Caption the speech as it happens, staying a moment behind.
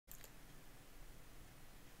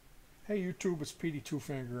Hey YouTube, it's PD Two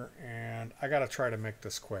Finger, and I gotta try to make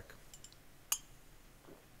this quick.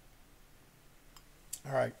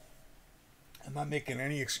 Alright, I'm not making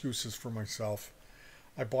any excuses for myself.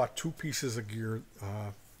 I bought two pieces of gear.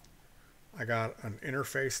 I got an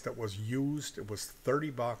interface that was used. It was 30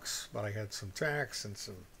 bucks, but I had some tax and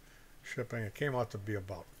some shipping. It came out to be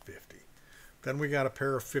about 50. Then we got a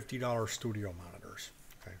pair of $50 studio monitors.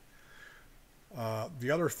 Okay. The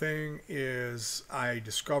other thing is I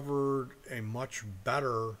discovered a much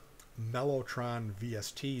better Mellotron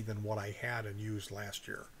VST than what I had and used last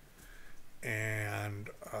year. And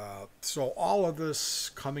so all of this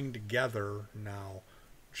coming together now,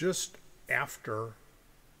 just after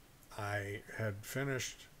I had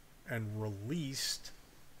finished and released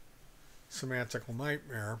Semantical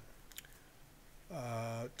Nightmare,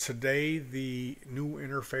 today the new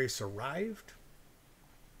interface arrived.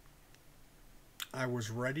 I was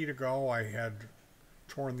ready to go. I had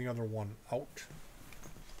torn the other one out.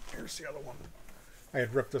 Here's the other one. I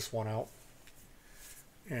had ripped this one out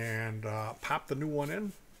and popped the new one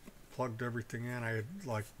in, plugged everything in. I had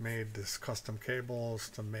made this custom cables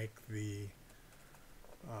to make the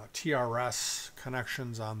TRS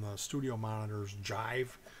connections on the studio monitors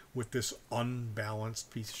jive with this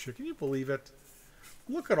unbalanced piece of shit. Can you believe it?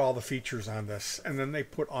 Look at all the features on this, and then they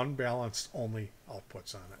put unbalanced only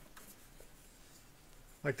outputs on it.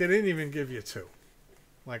 Like, they didn't even give you two.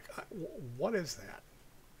 Like, what is that?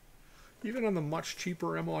 Even on the much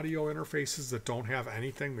cheaper M audio interfaces that don't have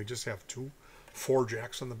anything, they just have four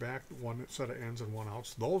jacks on the back, one set of ins and one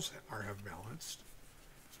outs. Those have balanced.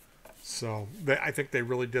 So I think they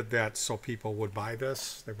really did that so people would buy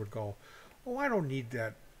this. They would go, oh, I don't need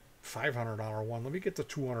that $500 one. Let me get the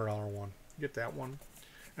 $200 one. Get that one.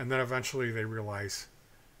 And then eventually they realize,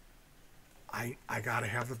 I got to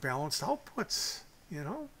have the balanced outputs. You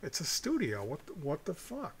know, it's a studio. What the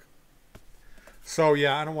fuck? So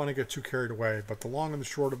yeah, I don't want to get too carried away, but the long and the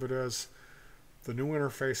short of it is, the new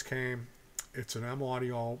interface came. It's an M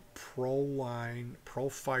Audio Pro Line, Pro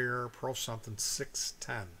Fire, Pro something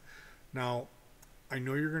 610. Now, I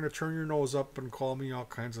know you're going to turn your nose up and call me all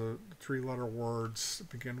kinds of three-letter words that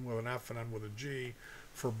begin with an F and end with a G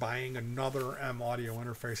for buying another M Audio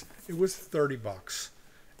interface. It was 30 bucks.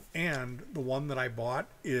 And the one that I bought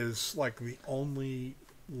is like the only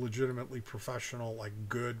legitimately professional, like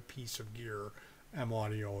good piece of gear M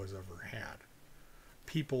Audio has ever had.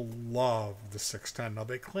 People love the 610. Now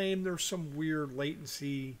they claim there's some weird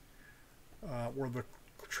latency where the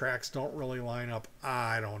tracks don't really line up.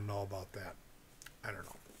 I don't know about that. I don't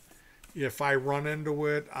know. If I run into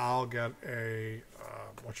it, I'll get a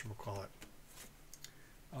whatchamacallit.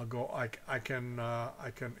 I'll go. I can.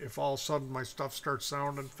 If all of a sudden my stuff starts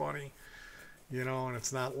sounding funny, you know, and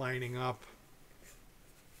it's not lining up.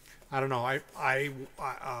 I don't know. I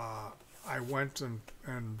went and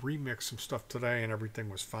remixed some stuff today, and everything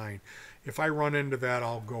was fine. If I run into that,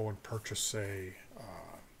 I'll go and purchase a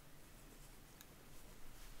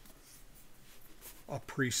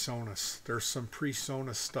PreSonus. There's some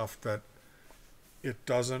PreSonus stuff that it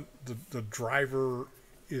doesn't. The driver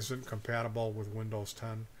isn't compatible with Windows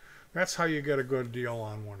 10. That's how you get a good deal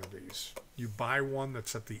on one of these. You buy one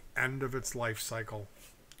that's at the end of its life cycle.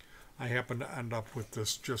 I happen to end up with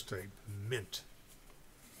this, just a mint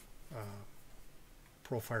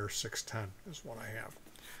Profire 610 is what I have.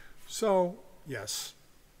 So yes,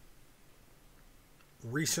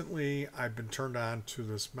 recently I've been turned on to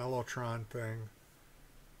this Mellotron thing,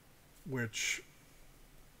 which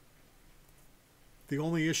the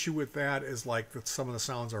only issue with that is like that some of the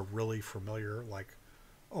sounds are really familiar. Like,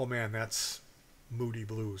 oh man, that's Moody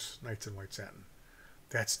Blues, Nights in White Satin.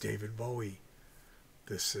 That's David Bowie.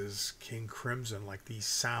 This is King Crimson. Like, these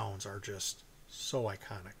sounds are just so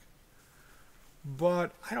iconic.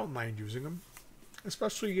 But I don't mind using them,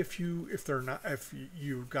 especially if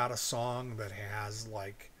you've got a song that has,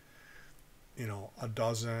 like, you know, a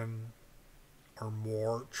dozen or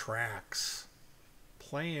more tracks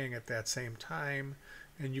playing at that same time,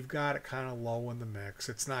 and you've got it kind of low in the mix.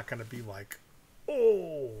 It's not going to be like,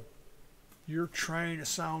 oh, you're trying to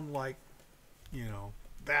sound like, you know,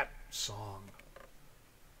 that song.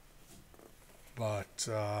 But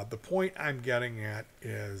the point I'm getting at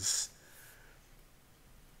is,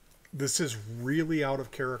 this is really out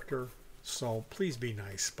of character, so please be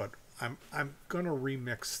nice. But I'm gonna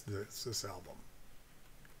remix this album.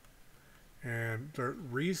 And the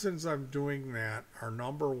reasons I'm doing that are,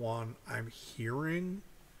 number one, I'm hearing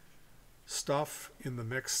stuff in the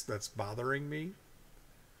mix that's bothering me.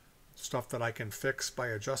 Stuff that I can fix by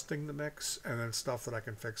adjusting the mix, and then stuff that I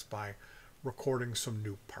can fix by recording some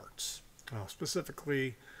new parts.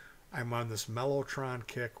 Specifically, I'm on this Mellotron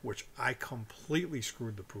kick, which I completely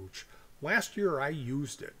screwed the pooch. Last year I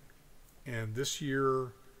used it, and this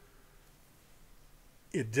year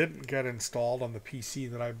it didn't get installed on the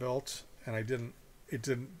PC that I built, and I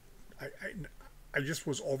just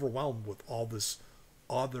was overwhelmed with all this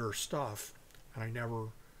other stuff, and I never,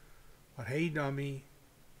 but hey dummy,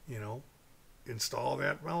 you know, install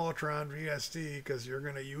that Mellotron VST because you're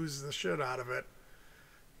going to use the shit out of it.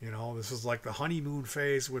 You know, this is like the honeymoon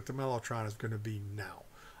phase with the Mellotron is going to be now.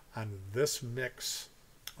 On this mix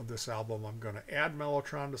of this album, I'm going to add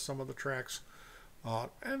Mellotron to some of the tracks.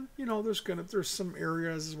 And you know, there's some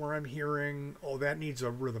areas where I'm hearing, oh, that needs a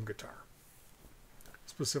rhythm guitar.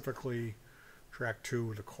 Specifically, track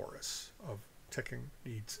 2, the chorus of Ticking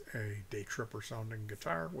needs a Day Tripper sounding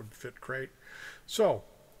guitar, would fit great. So,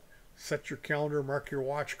 set your calendar, mark your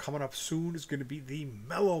watch. Coming up soon is going to be the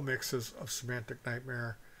mellow mixes of Semantic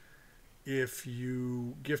Nightmare. If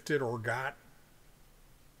you gifted or got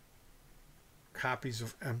copies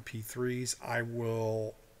of MP3s, I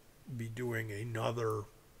will be doing another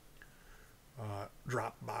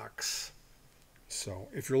Dropbox. So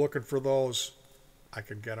if you're looking for those, I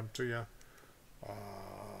can get them to you.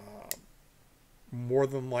 More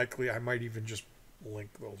than likely, I might even just link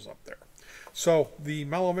those up there. So the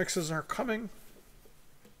mellow mixes are coming.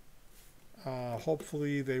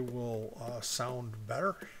 Hopefully they will sound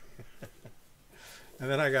better. And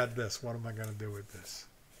then I got this. What am I going to do with this?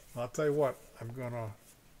 I'll tell you what. I'm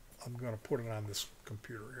gonna put it on this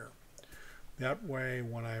computer here. That way,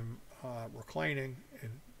 when I'm reclining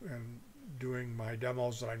and doing my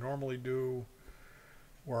demos that I normally do,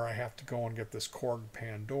 where I have to go and get this Korg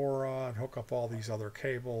Pandora and hook up all these other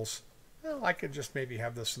cables, well, I could just maybe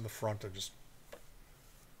have this in the front and just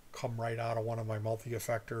come right out of one of my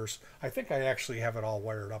multi-effectors. I think I actually have it all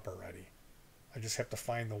wired up already. I just have to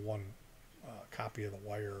find the one copy of the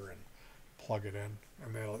wire and plug it in.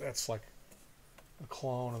 And that's like a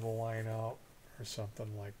clone of the line out or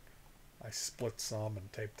something. Like I split some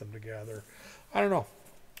and taped them together. I don't know.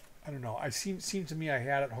 It seemed to me I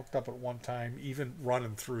had it hooked up at one time, even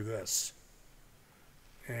running through this.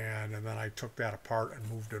 And then I took that apart and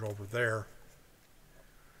moved it over there.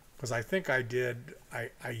 Because I think I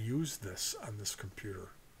used this on this computer.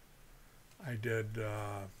 I did...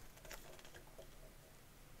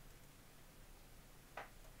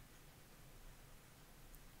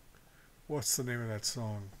 what's the name of that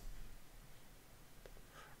song?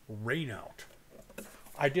 Rain Out.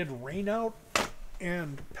 I did Rain Out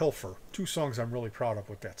and Pilfer. 2 songs I'm really proud of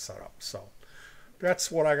with that setup. So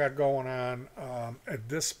that's what I got going on. At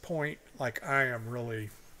this point, like I am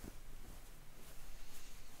really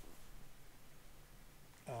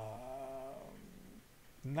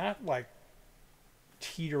not like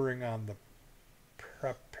teetering on the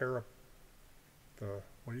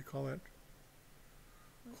what do you call it?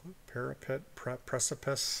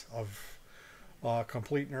 Precipice of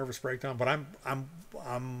complete nervous breakdown, but I'm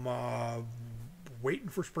waiting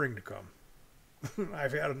for spring to come.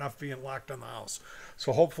 I've had enough being locked in the house,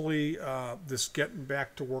 so hopefully this getting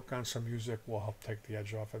back to work on some music will help take the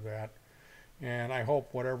edge off of that. And I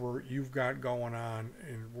hope whatever you've got going on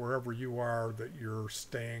and wherever you are, that you're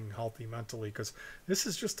staying healthy mentally, because this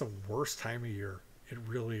is just the worst time of year. It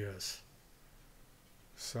really is.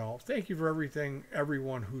 So thank you for everything,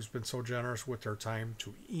 everyone who's been so generous with their time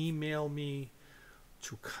to email me,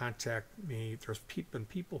 to contact me. There's been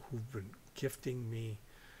people who've been gifting me,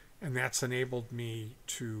 and that's enabled me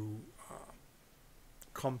to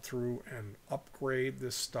come through and upgrade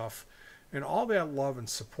this stuff. And all that love and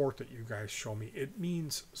support that you guys show me, it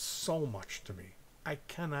means so much to me. I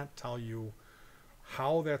cannot tell you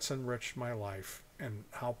how that's enriched my life and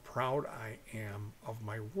how proud I am of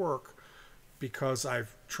my work, because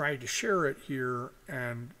I've tried to share it here,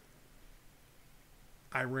 and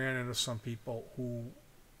I ran into some people who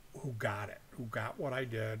got it, who got what I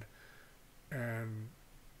did, and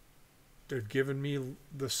they've given me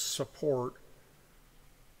the support,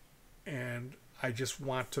 and I just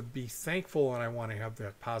want to be thankful, and I want to have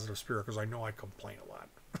that positive spirit, because I know I complain a lot.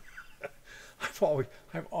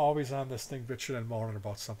 I'm always on this thing bitching and moaning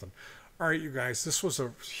about something. All right, you guys, this was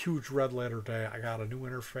a huge red letter day. I got a new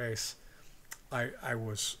interface. I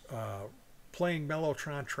was playing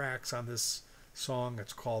Mellotron tracks on this song.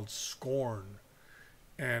 It's called Scorn.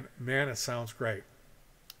 And man, it sounds great.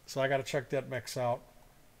 So I got to check that mix out.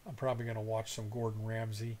 I'm probably going to watch some Gordon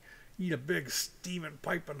Ramsay, eat a big steaming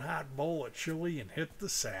piping hot bowl of chili, and hit the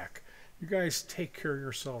sack. You guys take care of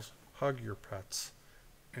yourselves. Hug your pets.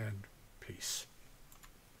 And peace.